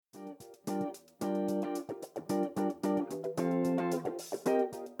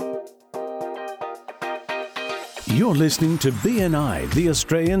You're listening to BNI, the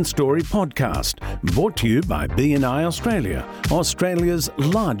Australian Story Podcast, brought to you by BNI Australia, Australia's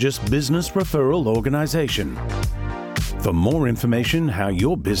largest business referral organisation. For more information how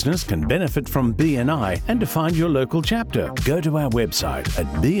your business can benefit from BNI and to find your local chapter, go to our website at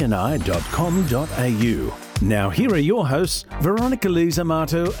bni.com.au. Now here are your hosts, Veronica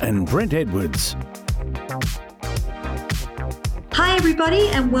Lisa-Marto and Brent Edwards. Hi everybody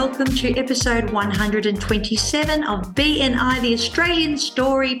and welcome to episode 127 of BNI, the Australian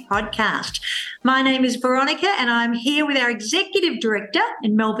Story Podcast. My name is Veronica and I'm here with our Executive Director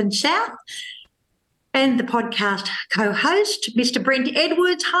in Melbourne South and the podcast co-host, Mr. Brent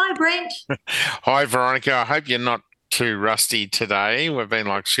Edwards. Hi, Brent. Hi, Veronica. I hope you're not too rusty today. We've been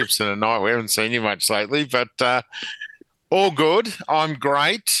like ships in the night. We haven't seen you much lately, but all good. I'm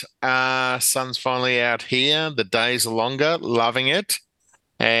great. Sun's finally out here. The days are longer. Loving it.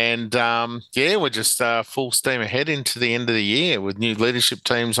 And, we're just full steam ahead into the end of the year with new leadership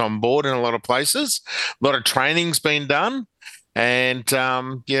teams on board in a lot of places. A lot of training's been done. And,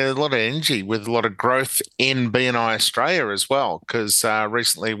 a lot of energy with a lot of growth in BNI Australia as well, because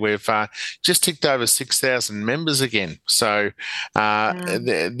recently we've just ticked over 6,000 members again. So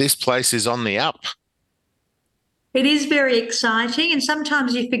this place is on the up. It is very exciting, and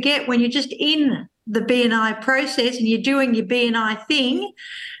sometimes you forget when you're just in the BNI process and you're doing your BNI thing,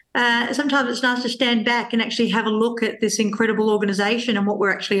 sometimes it's nice to stand back and actually have a look at this incredible organisation and what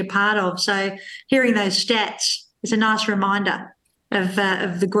we're actually a part of. So hearing those stats is a nice reminder of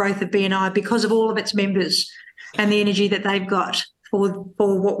the growth of BNI because of all of its members and the energy that they've got for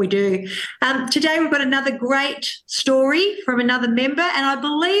what we do. Today we've got another great story from another member, and I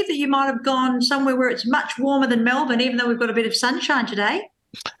believe that you might have gone somewhere where it's much warmer than Melbourne, even though we've got a bit of sunshine today.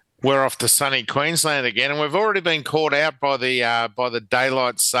 We're off to sunny Queensland again, and we've already been caught out by the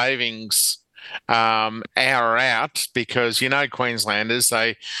daylight savings hour out, because Queenslanders,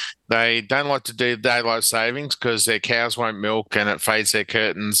 they don't like to do daylight savings because their cows won't milk and it fades their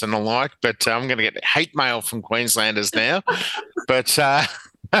curtains and the like. But I'm going to get hate mail from Queenslanders now. But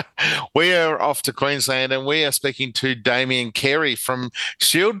we are off to Queensland and we are speaking to Damien Carey from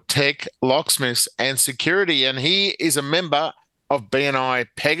Shield Tech Locksmiths and Security, and he is a member of BNI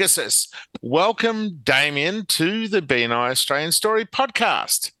Pegasus. Welcome, Damien, to the BNI Australian Story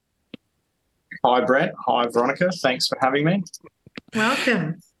Podcast. Hi, Brent. Hi, Veronica. Thanks for having me.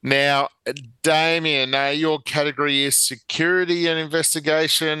 Welcome. Now, Damien, your category is security and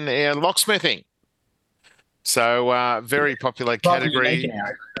investigation and locksmithing. So, very popular category. Rather unique in our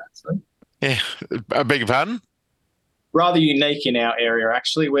area, actually. Yeah, I beg your pardon? Rather unique in our area,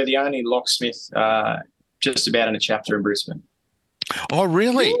 actually. We're the only locksmith just about in a chapter in Brisbane. Oh,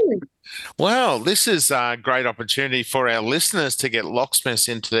 really? Ooh. Well, this is a great opportunity for our listeners to get locksmiths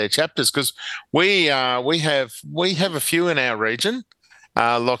into their chapters, because we have a few in our region,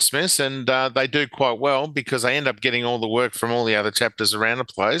 locksmiths, and they do quite well because they end up getting all the work from all the other chapters around the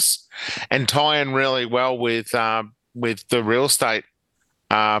place and tie in really well with the real estate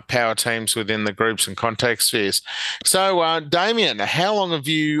power teams within the groups and contact spheres. So, Damien, how long have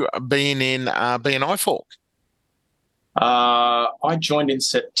you been in BNI for? I joined in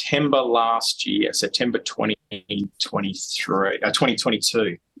September last year, September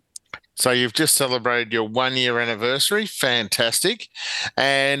 2022. So you've just celebrated your 1 year anniversary. Fantastic.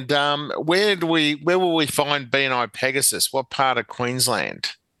 And where will we find BNI Pegasus? What part of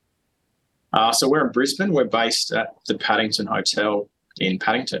Queensland? So we're in Brisbane. We're based at the Paddington Hotel in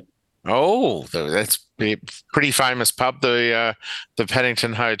Paddington. Oh, that's a pretty famous pub, the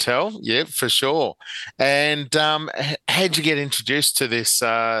Paddington Hotel. Yeah, for sure. And how'd you get introduced to this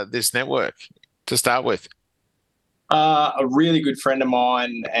network to start with? A really good friend of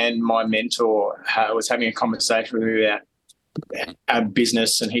mine and my mentor was having a conversation with me about our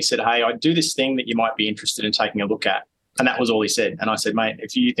business, and he said, "Hey, I do this thing that you might be interested in taking a look at." And that was all he said. And I said, "Mate,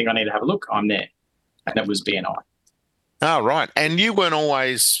 if you think I need to have a look, I'm there." And that was BNI. Oh, right. And you weren't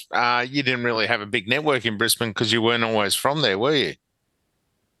always, you didn't really have a big network in Brisbane because you weren't always from there, were you?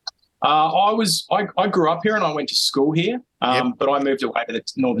 I grew up here and I went to school here, but I moved away to the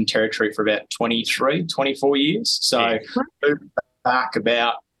Northern Territory for about 24 years. So I moved back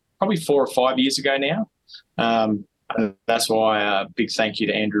about probably 4 or 5 years ago now. And that's why a big thank you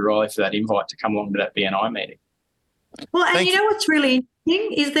to Andrew Riley for that invite to come along to that BNI meeting. Well, and you know what's really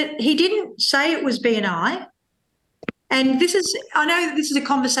interesting is that he didn't say it was BNI. And I know this is a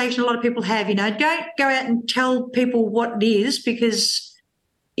conversation a lot of people have, don't go out and tell people what it is, because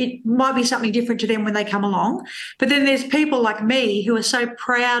it might be something different to them when they come along. But then there's people like me who are so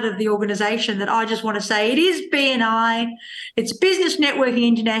proud of the organisation that I just want to say, it is BNI, it's Business Networking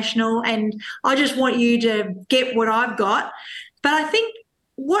International, and I just want you to get what I've got. But I think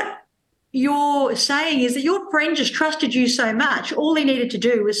what you're saying is that your friend just trusted you so much. All he needed to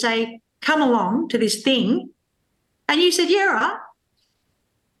do was say, come along to this thing. And you said, yeah, right.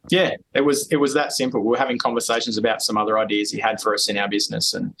 Yeah, it was that simple. We were having conversations about some other ideas he had for us in our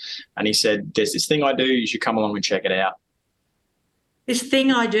business, and he said, "There's this thing I do. You should come along and check it out." This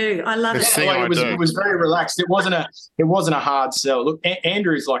thing I do, I love it. It was very relaxed. It wasn't a hard sell. Look,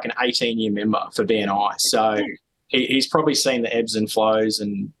 Andrew's like an 18-year member for BNI, so he's probably seen the ebbs and flows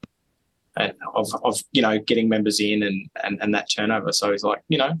and of getting members in and that turnover. So he's like,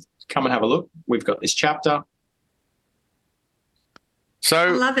 come and have a look. We've got this chapter. So I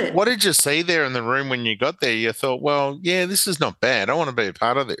love it. What did you see there in the room when you got there? You thought, well, yeah, this is not bad. I want to be a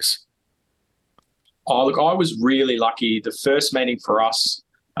part of this. Oh, look, I was really lucky. The first meeting for us,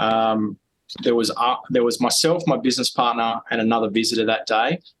 there was myself, my business partner, and another visitor that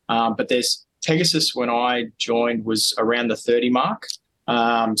day. But there's Pegasus when I joined was around the 30 mark.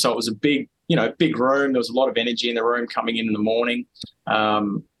 So it was a big room. There was a lot of energy in the room coming in the morning.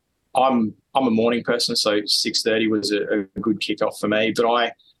 I'm a morning person, so 6:30 was a good kickoff for me. But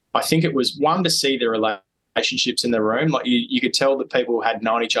I think it was one to see the relationships in the room. Like you could tell that people had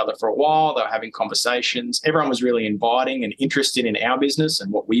known each other for a while. They were having conversations. Everyone was really inviting and interested in our business and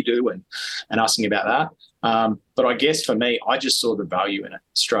what we do and asking about that. But I guess for me, I just saw the value in it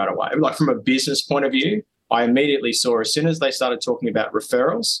straight away. Like from a business point of view, I immediately saw as soon as they started talking about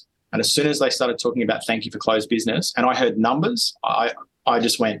referrals and as soon as they started talking about thank you for closed business and I heard numbers, I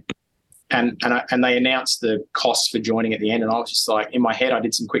just went, and they announced the costs for joining at the end, and I was just like, in my head, I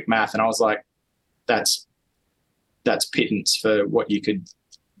did some quick math, and I was like, that's pittance for what you could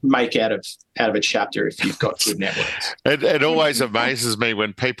make out of a chapter if you've got good networks. It always amazes me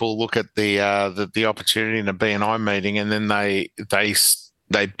when people look at the opportunity in a BNI meeting, and then they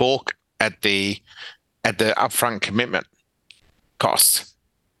balk at the upfront commitment costs.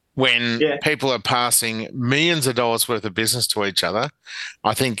 When people are passing millions of dollars worth of business to each other,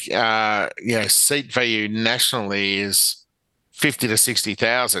 I think seat value nationally is 50 to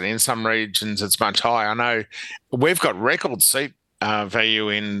 60,000. In some regions, it's much higher. I know we've got record seat value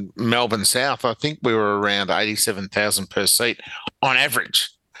in Melbourne South. I think we were around 87,000 per seat on average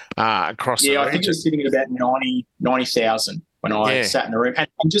across the region. Yeah, I think it was sitting at about 90,000 when I sat in the room. And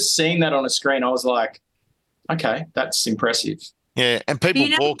just seeing that on a screen, I was like, okay, that's impressive. Yeah, and people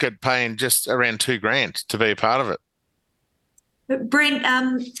balk at paying just around $2,000 to be a part of it. But Brent,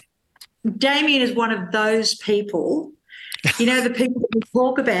 Damien is one of those people, the people that we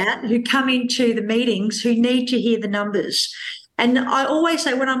talk about who come into the meetings who need to hear the numbers. And I always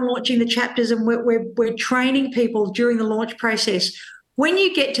say when I'm launching the chapters and we're training people during the launch process, when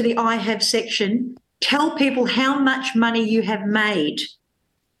you get to the I have section, tell people how much money you have made.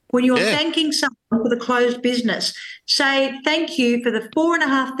 When you're thanking someone for the closed business, say thank you for the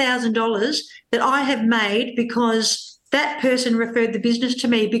 $4,500 that I have made because that person referred the business to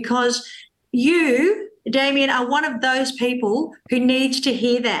me, because you, Damien, are one of those people who needs to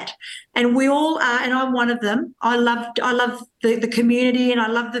hear that. And we all are, and I'm one of them. I love the community, and I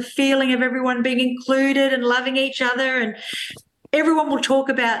love the feeling of everyone being included and loving each other. And everyone will talk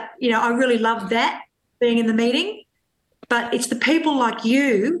about, I really love that, being in the meeting. But it's the people like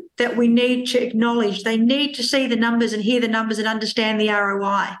you that we need to acknowledge. They need to see the numbers and hear the numbers and understand the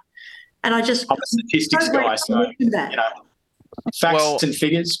ROI. And I'm a statistics guy, so facts and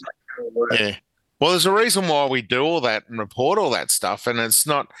figures. Yeah. Well, there's a reason why we do all that and report all that stuff, and it's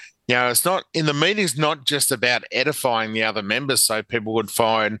not in the meetings. Not just about edifying the other members, so people can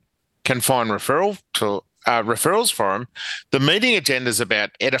find referrals for them. The meeting agenda is about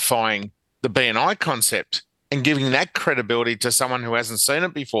edifying the BNI concept and giving that credibility to someone who hasn't seen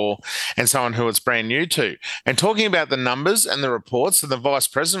it before and someone who it's brand new to. And talking about the numbers and the reports and the vice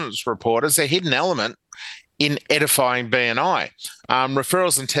president's report is a hidden element in edifying BNI.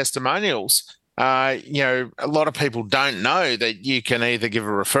 Referrals and testimonials. A lot of people don't know that you can either give a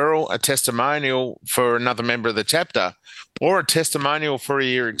referral, a testimonial for another member of the chapter, or a testimonial for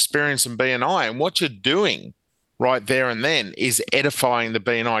your experience in BNI. And what you're doing right there and then is edifying the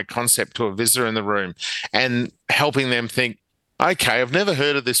BNI concept to a visitor in the room and helping them think, okay, I've never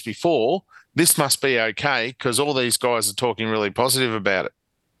heard of this before. This must be okay because all these guys are talking really positive about it.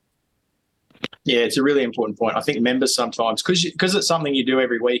 Yeah, it's a really important point. I think members sometimes, because it's something you do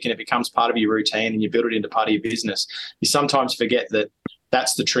every week and it becomes part of your routine and you build it into part of your business, you sometimes forget that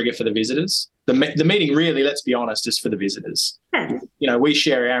that's the trigger for the visitors. the meeting really, let's be honest, is for the visitors. Yeah. You know, we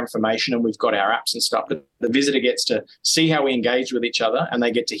share our information and we've got our apps and stuff, but the visitor gets to see how we engage with each other, and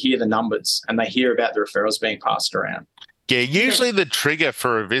they get to hear the numbers and they hear about the referrals being passed around. Yeah, usually the trigger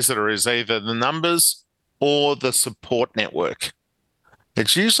for a visitor is either the numbers or the support network.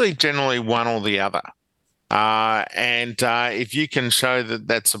 It's usually generally one or the other. And if you can show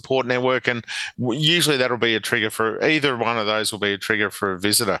that support network, and usually that'll be a trigger for either one of those will be a trigger for a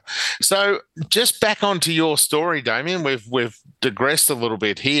visitor. So just back onto your story, Damien, we've digressed a little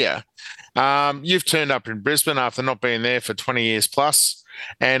bit here. You've turned up in Brisbane after not being there for 20 years plus,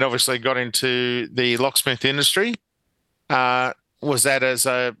 and obviously got into the locksmith industry. Was that as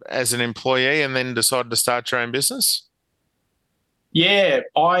an employee, and then decided to start your own business? Yeah,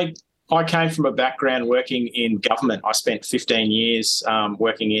 I came from a background working in government. I spent 15 years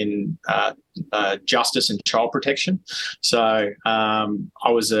working in justice and child protection. So I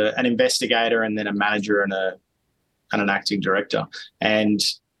was an investigator and then a manager and an acting director. And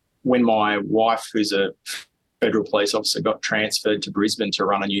when my wife, who's a federal police officer, got transferred to Brisbane to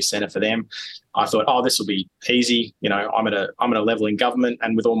run a new centre for them, I thought, oh, this will be easy. You know, I'm at a level in government,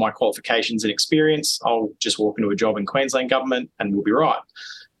 and with all my qualifications and experience, I'll just walk into a job in Queensland government and we'll be right.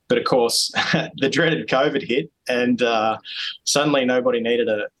 But of course, the dreaded COVID hit, and suddenly nobody needed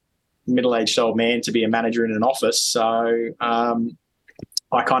a middle-aged old man to be a manager in an office. So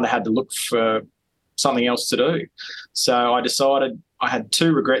I kind of had to look for something else to do. So I decided I had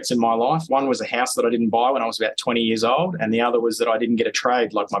two regrets in my life. One was a house that I didn't buy when I was about 20 years old, and the other was that I didn't get a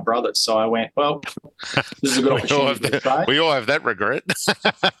trade like my brothers. So I went, well, this is a good opportunity to trade. We all have that regret. That's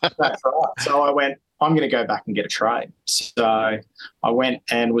right. So I went, I'm going to go back and get a trade. So I went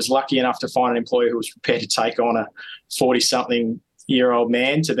and was lucky enough to find an employer who was prepared to take on a 40-something-year-old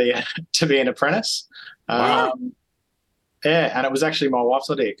man to be an apprentice. Wow. Yeah, and it was actually my wife's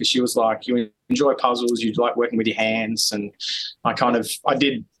idea, because she was like, you enjoy puzzles, you like working with your hands. And I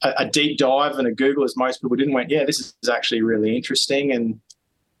did a deep dive and a Google, as most people did, and went, yeah, this is actually really interesting. And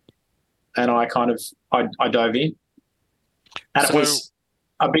I dove in. And it was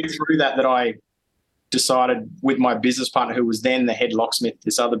a bit through that I decided with my business partner, who was then the head locksmith,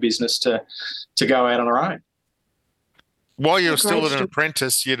 this other business, to go out on our own. While you were still an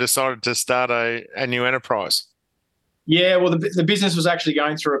apprentice, you decided to start a new enterprise. Yeah, well, the business was actually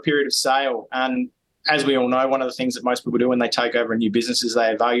going through a period of sale. And as we all know, one of the things that most people do when they take over a new business is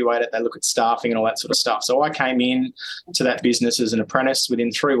they evaluate it, they look at staffing and all that sort of stuff. So I came in to that business as an apprentice.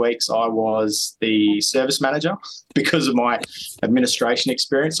 Within 3 weeks, I was the service manager because of my administration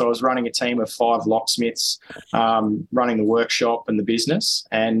experience. So I was running a team of 5 locksmiths, running the workshop and the business.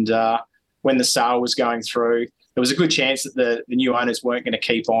 And when the sale was going through, there was a good chance that the new owners weren't going to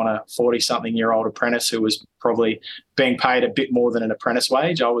keep on a 40-something-year-old apprentice who was probably being paid a bit more than an apprentice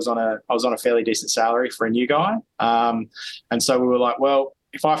wage. I was on a fairly decent salary for a new guy, and so we were like, well,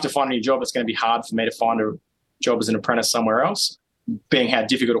 if I have to find a new job, it's going to be hard for me to find a job as an apprentice somewhere else, being how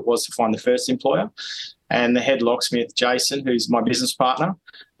difficult it was to find the first employer. And the head locksmith, Jason, who's my business partner,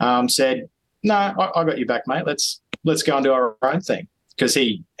 said, "No, I got you back, mate. Let's go and do our own thing." Because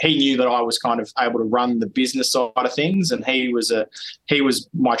he knew that I was kind of able to run the business side of things, and he was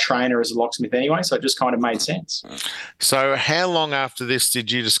my trainer as a locksmith anyway, so it just kind of made sense. So how long after this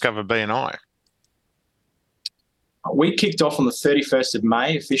did you discover BNI? We kicked off on the 31st of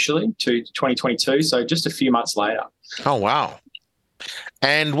May officially to 2022, so just a few months later. Oh, wow.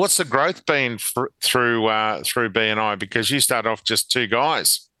 And what's the growth been through BNI? Because you started off just 2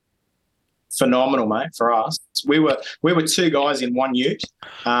 guys. Phenomenal, mate, for us. We were 2 guys in one ute,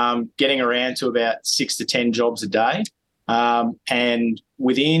 getting around to about 6 to 10 jobs a day. And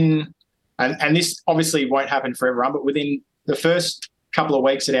this obviously won't happen for everyone, but within the first couple of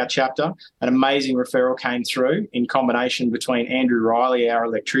weeks at our chapter, an amazing referral came through in combination between Andrew Riley, our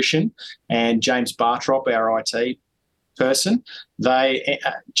electrician, and James Bartrop, our IT person.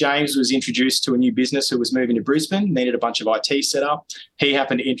 James was introduced to a new business who was moving to Brisbane, needed a bunch of IT set up. He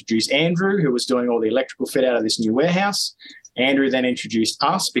happened to introduce Andrew, who was doing all the electrical fit out of this new warehouse. Andrew then introduced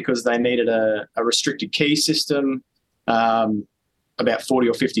us because they needed a restricted key system, about 40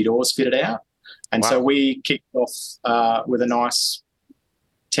 or 50 doors fitted out. And So we kicked off with a nice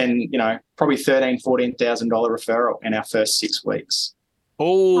probably $13,000, $14,000 referral in our first 6 weeks.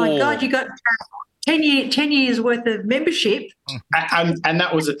 Oh my God, you got 10 years worth of membership. And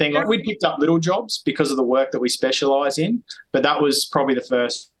that was the thing. Like, we picked up little jobs because of the work that we specialise in, but that was probably the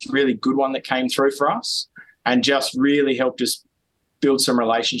first really good one that came through for us and just really helped us build some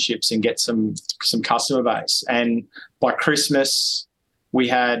relationships and get some customer base. And by Christmas, we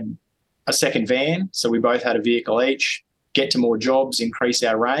had a second van, so we both had a vehicle each. get to more jobs, increase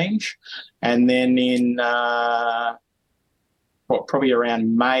our range. And then in probably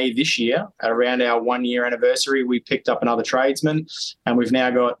around May this year, around our 1 year anniversary, we picked up another tradesman, and we've now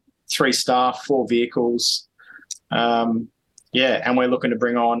got 3 staff, 4 vehicles. And we're looking to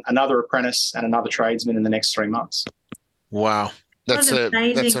bring on another apprentice and another tradesman in the next 3 months. Wow. That's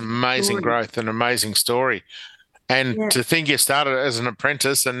amazing growth, an amazing story. And to think you started as an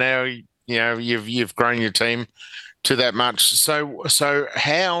apprentice and now, you've grown your team to that much. So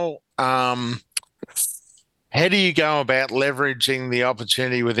how do you go about leveraging the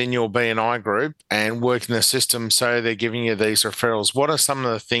opportunity within your BNI group and working the system so they're giving you these referrals? What are some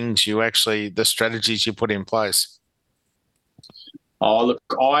of the things the strategies you put in place? Oh, look,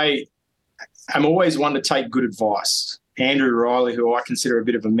 I am always one to take good advice. Andrew Riley, who I consider a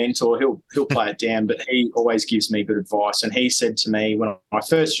bit of a mentor, he'll play it down, but he always gives me good advice. And he said to me when I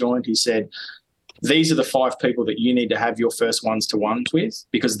first joined, he said, these are the 5 people that you need to have your first ones-to-ones with,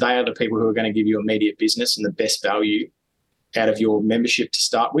 because they are the people who are going to give you immediate business and the best value out of your membership to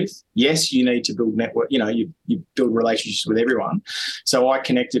start with. Yes, you need to build network. You build relationships with everyone. So I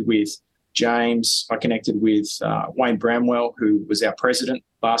connected with James. I connected with Wayne Bramwell, who was our president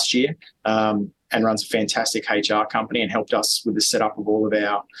last year, and runs a fantastic HR company and helped us with the setup of all of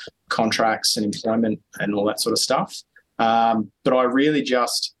our contracts and employment and all that sort of stuff. But I really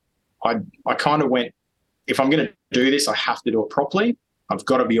I kind of went, if I'm going to do this, I have to do it properly. I've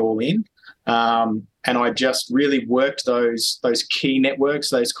got to be all in. And I just really worked those key networks,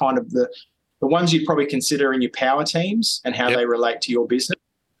 those kind of the ones you'd probably consider in your power teams and how they relate to your business.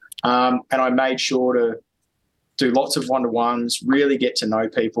 And I made sure to do lots of one-to-ones, really get to know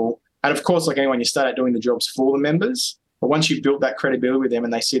people. And, of course, like anyone, you start out doing the jobs for the members. But once you've built that credibility with them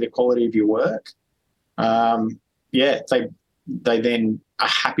and they see the quality of your work, they then are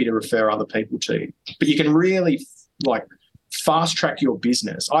happy to refer other people to you. But you can really, fast-track your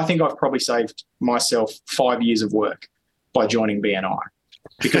business. I think I've probably saved myself 5 years of work by joining BNI,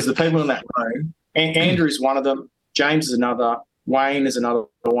 because the people in that room, Andrew is one of them, James is another, Wayne is another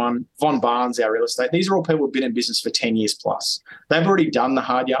one, Von Barnes, our real estate. These are all people who have been in business for 10 years plus. They've already done the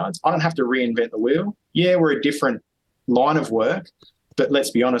hard yards. I don't have to reinvent the wheel. Yeah, we're a different line of work, but let's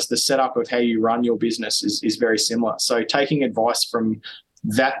be honest, the setup of how you run your business is very similar. So taking advice from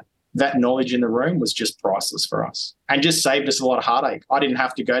that knowledge in the room was just priceless for us and just saved us a lot of heartache. I didn't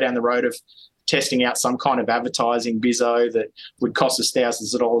have to go down the road of testing out some kind of advertising bizzo that would cost us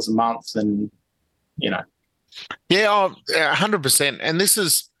thousands of dollars a month and, Yeah, 100%. And this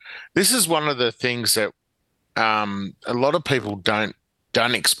is one of the things that a lot of people don't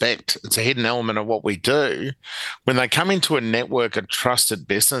expect. It's a hidden element of what we do. When they come into a network of trusted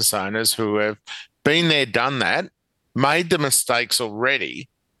business owners who have been there, done that, made the mistakes already,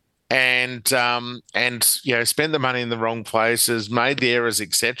 and spent the money in the wrong places, made the errors,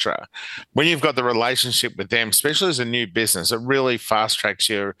 etc. When you've got the relationship with them, especially as a new business, it really fast tracks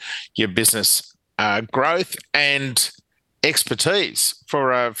your business growth and expertise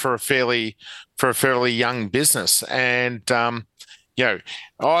for a fairly young business. And I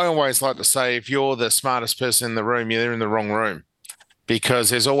always like to say, if you're the smartest person in the room, you're in the wrong room, because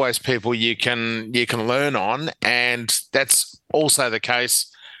there's always people you can learn on, and that's also the case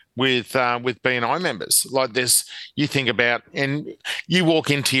with BNI members. Like this, you think about, and you walk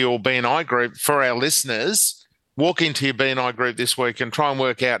into your BNI group. For our listeners, walk into your BNI group this week and try and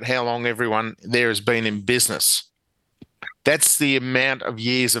work out how long everyone there has been in business. That's the amount of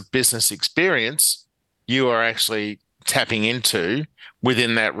years of business experience you are actually tapping into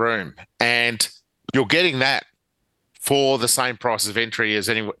within that room, and you're getting that for the same price of entry as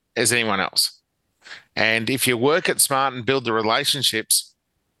anyone else. And if you work it smart and build the relationships,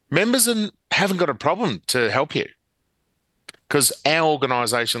 members haven't got a problem to help you, because our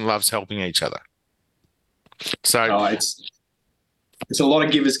organisation loves helping each other. So it's a lot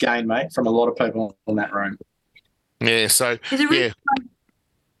of givers gain, mate, from a lot of people in that room. Yeah. So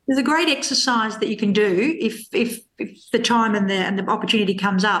there's a great exercise that you can do if the time and the opportunity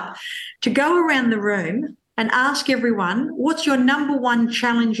comes up, to go around the room and ask everyone, what's your number one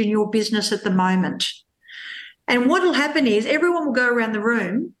challenge in your business at the moment? And what will happen is everyone will go around the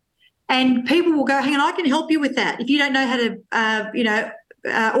room and people will go, hang on, I can help you with that. If you don't know how to,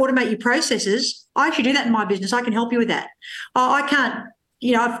 automate your processes, I actually do that in my business. I can help you with that. Oh, I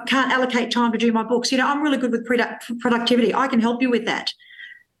can't allocate time to do my books. I'm really good with productivity. I can help you with that.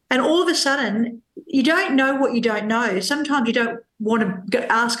 And all of a sudden, you don't know what you don't know. Sometimes you don't want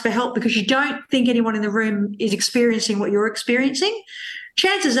to ask for help because you don't think anyone in the room is experiencing what you're experiencing.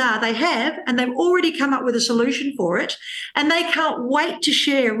 Chances are they have, and they've already come up with a solution for it, and they can't wait to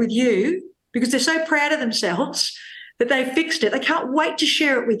share with you because they're so proud of themselves that they fixed it. They can't wait to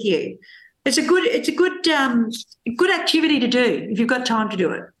share it with you. It's a good activity to do if you've got time to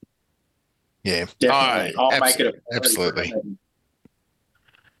do it. Yeah, definitely. I'll make it absolutely.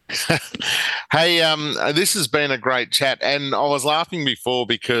 Hey, this has been a great chat, and I was laughing before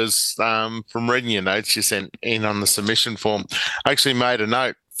because from reading your notes you sent in on the submission form, I actually made a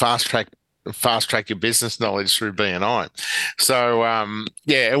note: fast track your business knowledge through BNI. So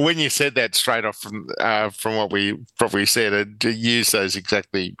when you said that straight off from what we said, to use those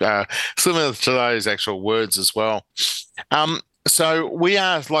exactly similar to those actual words as well. So we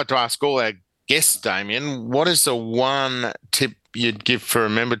like to ask all our guests, Damien, what is the one tip you'd give for a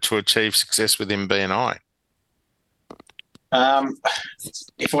member to achieve success within BNI?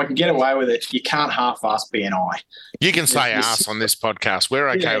 If I can get away with it, you can't half-ass BNI. You can say ass on this podcast. We're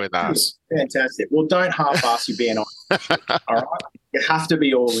okay with ass. Fantastic. Well, don't half-ass your BNI. All right? You have to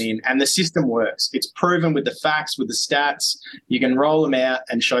be all in, and the system works. It's proven with the facts, with the stats. You can roll them out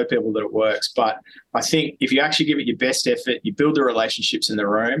and show people that it works. But I think if you actually give it your best effort, you build the relationships in the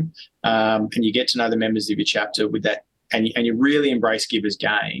room, and you get to know the members of your chapter with that, and you really embrace givers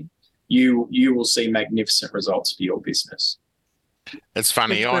gain, you will see magnificent results for your business. It's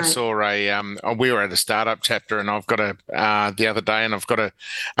funny. I saw we were at a startup chapter, and I've got the other day, and I've got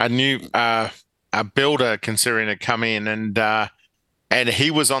a new a builder considering to come in, and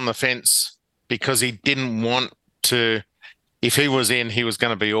he was on the fence because he didn't want to. If he was in, he was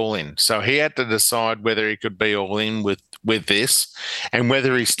going to be all in. So he had to decide whether he could be all in with this, and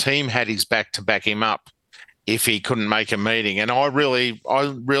whether his team had his back to back him up if he couldn't make a meeting. And I really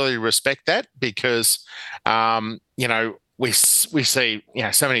respect that, because we see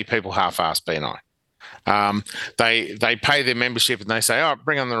so many people half-ass BNI. They pay their membership and they say, "Oh,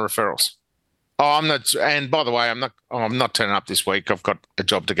 bring on the referrals." Oh, I'm not. And by the way, I'm not turning up this week. I've got a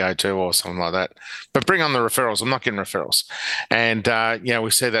job to go to or something like that. But bring on the referrals. I'm not getting referrals. And we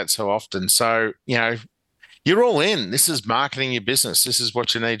see that so often. So you're all in. This is marketing your business. This is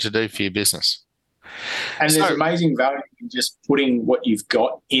what you need to do for your business. And there's amazing value in just putting what you've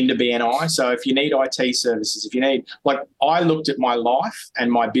got into BNI. So if you need IT services, if you need, I looked at my life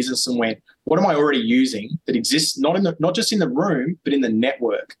and my business and went, what am I already using that exists not just in the room, but in the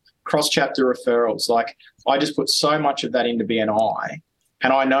network? Cross-chapter referrals. I just put so much of that into BNI,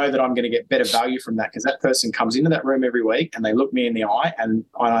 and I know that I'm going to get better value from that, because that person comes into that room every week and they look me in the eye, and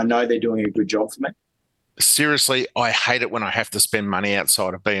I know they're doing a good job for me. Seriously, I hate it when I have to spend money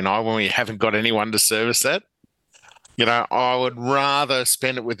outside of BNI when we haven't got anyone to service that. I would rather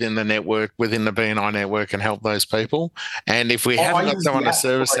spend it within the network, within the BNI network, and help those people. And if we haven't got someone to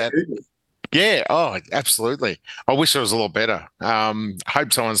service that, yeah, absolutely. I wish it was a lot better.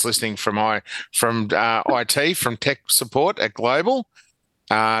 Hope someone's listening from IT, from tech support at Global.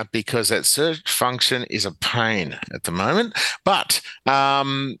 Because that search function is a pain at the moment. But,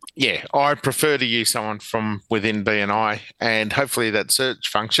 I prefer to use someone from within BNI, and hopefully that search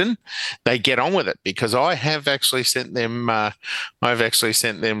function, they get on with it, because I have actually sent them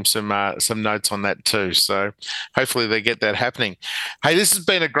some notes on that too. So hopefully they get that happening. Hey, this has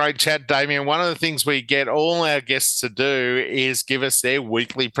been a great chat, Damien. One of the things we get all our guests to do is give us their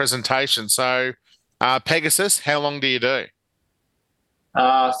weekly presentation. So Pegasus, how long do you do?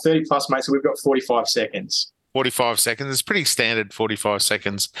 30 plus, mate. So we've got 45 seconds. 45 seconds. It's pretty standard 45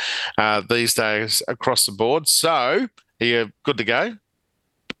 seconds these days across the board. So are you good to go?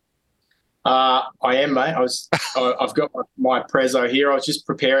 I am, mate. I've got my prezzo here. I was just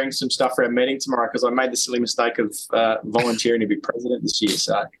preparing some stuff for our meeting tomorrow, because I made the silly mistake of volunteering to be president this year.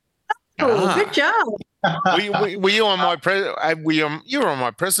 So, good job. Were you on my you were on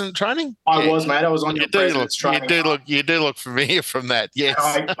my president training? I was, mate. I was on your president's training. You do look familiar from that. Yes.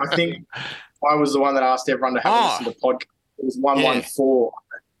 I think I was the one that asked everyone to have a listen to the podcast. It was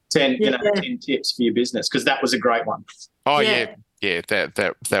 114, 10 tips for your business, because that was a great one. Oh yeah. Yeah,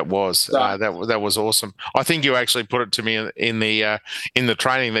 that was awesome. I think you actually put it to me in the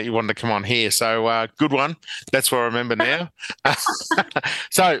training that you wanted to come on here. So good one. That's what I remember now.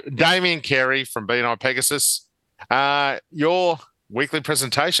 So Damien Carey from BNI Pegasus, your weekly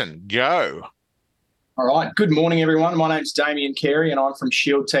presentation. Go. All right. Good morning, everyone. My name's Damien Carey, and I'm from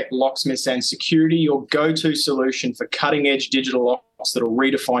Shield Tech Locksmiths and Security, your go-to solution for cutting-edge digital locks that will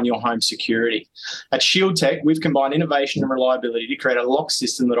redefine your home security. At Shield Tech, we've combined innovation and reliability to create a lock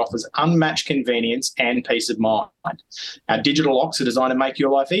system that offers unmatched convenience and peace of mind. Our digital locks are designed to make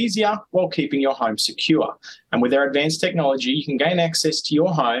your life easier while keeping your home secure. And with our advanced technology, you can gain access to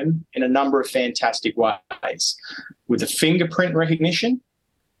your home in a number of fantastic ways. With a fingerprint recognition,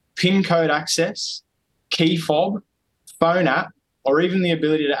 PIN code access, key fob, phone app, or even the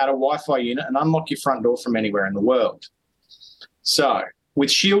ability to add a Wi-Fi unit and unlock your front door from anywhere in the world. So with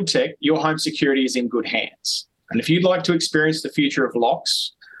Shield Tech, your home security is in good hands. And if you'd like to experience the future of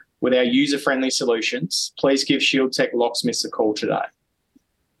locks with our user-friendly solutions, please give Shield Tech Locksmiths a call today.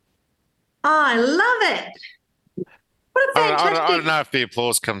 I love it. What a fantastic... I don't know if the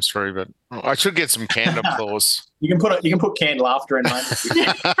applause comes through, but I should get some canned applause. You can put canned laughter in, mate.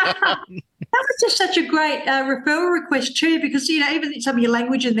 That was just such a great referral request too, because, even some of your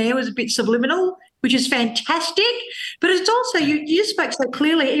language in there was a bit subliminal, which is fantastic. But it's also, you spoke so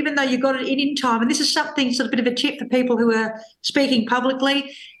clearly, even though you got it in time, and this is something, sort of a bit of a tip for people who are speaking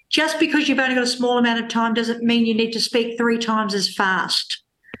publicly, just because you've only got a small amount of time doesn't mean you need to speak 3 times as fast.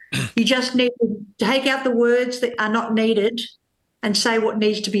 You just need to take out the words that are not needed and say what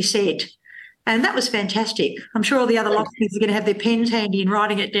needs to be said. And that was fantastic. I'm sure all the other locksmiths are going to have their pens handy and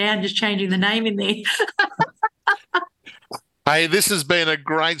writing it down, just changing the name in there. Hey, this has been a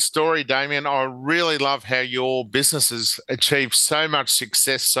great story, Damien. I really love how your business has achieved so much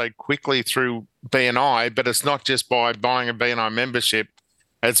success so quickly through BNI, but it's not just by buying a BNI membership.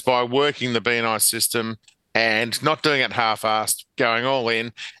 It's by working the BNI system and not doing it half-assed, going all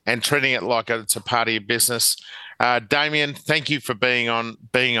in and treating it like it's a part of your business. Damien, thank you for being on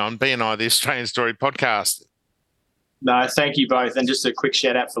BNI, the Australian Story podcast. No, thank you both. And just a quick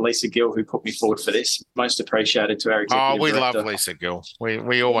shout out for Lisa Gill, who put me forward for this. Most appreciated to our executive director. Love Lisa Gill.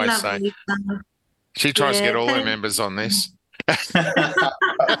 We always say. Lisa. She tries to get all her members on this. Thanks,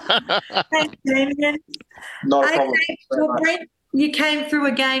 Damien. Not a problem. Well, Brent, you came through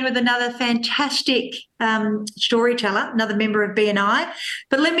again with another fantastic storyteller, another member of BNI.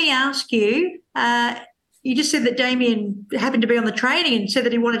 But let me ask you, you just said that Damien happened to be on the training and said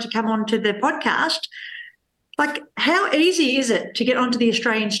that he wanted to come on to the podcast. Like, how easy is it to get onto the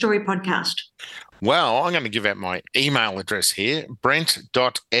Australian Story podcast? Well, I'm going to give out my email address here,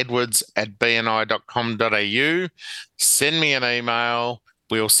 brent.edwards@bni.com.au. Send me an email.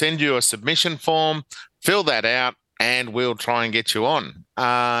 We'll send you a submission form. Fill that out, and we'll try and get you on.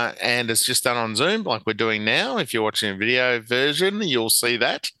 And it's just done on Zoom like we're doing now. If you're watching a video version, you'll see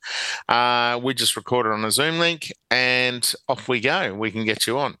that. We just record it on a Zoom link, and off we go. We can get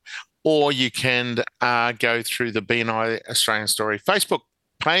you on. Or you can go through the BNI Australian Story Facebook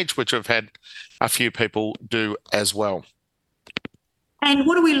page, which I've had a few people do as well. And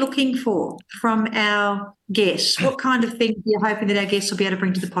what are we looking for from our guests? What kind of things are you hoping that our guests will be able to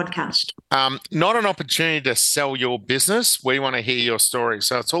bring to the podcast? Not an opportunity to sell your business. We want to hear your story.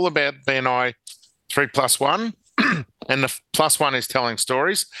 So it's all about BNI 3+1. And the +1 is telling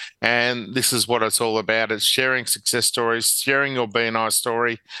stories. And this is what it's all about. It's sharing success stories, sharing your BNI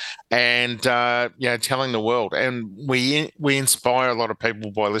story, and telling the world. And we inspire a lot of people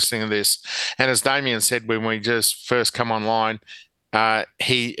by listening to this. And as Damien said, when we just first come online,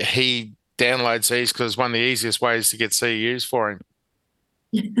 he downloads these because it's one of the easiest ways to get CEUs for him.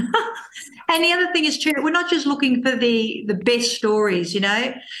 And the other thing is too, we're not just looking for the best stories,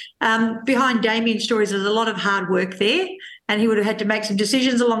 behind Damien's stories there's a lot of hard work there, and he would have had to make some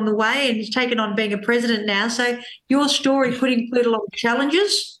decisions along the way, and he's taken on being a president now. So your story could include a lot of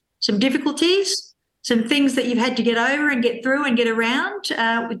challenges, some difficulties, some things that you've had to get over and get through and get around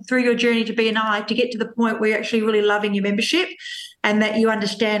through your journey to BNI to get to the point where you're actually really loving your membership and that you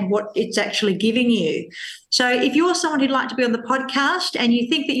understand what it's actually giving you. So if you're someone who'd like to be on the podcast and you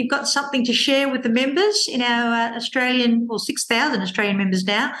think that you've got something to share with the members in our 6,000 Australian members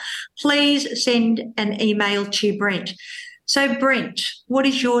now, please send an email to Brent. So, Brent, what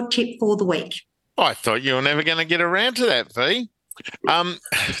is your tip for the week? I thought you were never going to get around to that, V.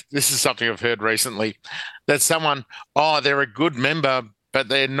 This is something I've heard recently, that someone, they're a good member, but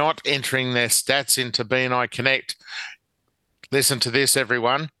they're not entering their stats into BNI Connect. Listen to this,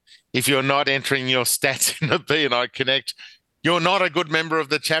 everyone. If you're not entering your stats in the BNI Connect, you're not a good member of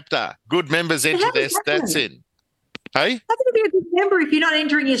the chapter. Good members enter their stats in. Hey? How can you be a good member if you're not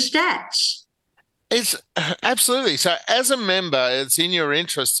entering your stats? It's absolutely. So as a member, it's in your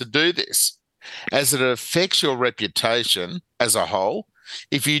interest to do this, as it affects your reputation as a whole.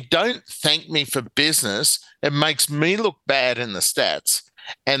 If you don't thank me for business, it makes me look bad in the stats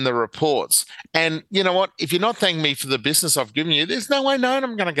and the reports. And you know what? If you're not thanking me for the business I've given you, there's no way known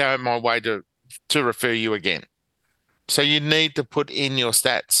I'm going to go my way to refer you again. So you need to put in your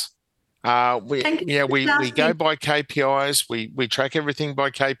stats. We go by KPIs. We track everything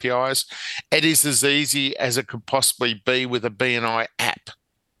by KPIs. It is as easy as it could possibly be with a BNI app.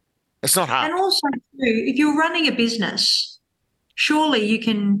 It's not hard. And also, too, if you're running a business, surely you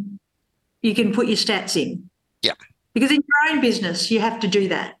can put your stats in. Yeah. Because in your own business, you have to do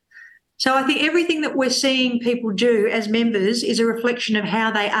that. So I think everything that we're seeing people do as members is a reflection of how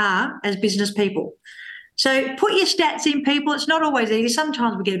they are as business people. So put your stats in, people. It's not always easy.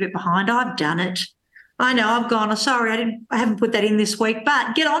 Sometimes we get a bit behind. I've done it. I know I've gone, sorry, I haven't put that in this week,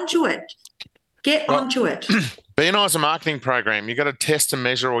 but get onto it. Get onto it. BNI is a marketing program. You've got to test and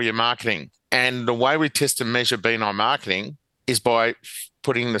measure all your marketing. And the way we test and measure BNI marketing is by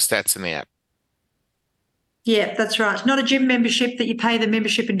putting the stats in the app. Yeah, that's right. It's not a gym membership that you pay the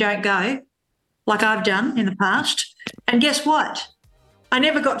membership and don't go, like I've done in the past. And guess what? I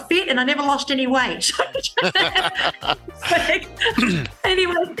never got fit and I never lost any weight.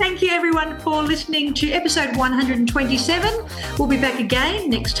 Anyway, thank you everyone for listening to episode 127. We'll be back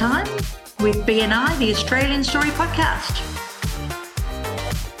again next time with BNI, the Australian Story Podcast.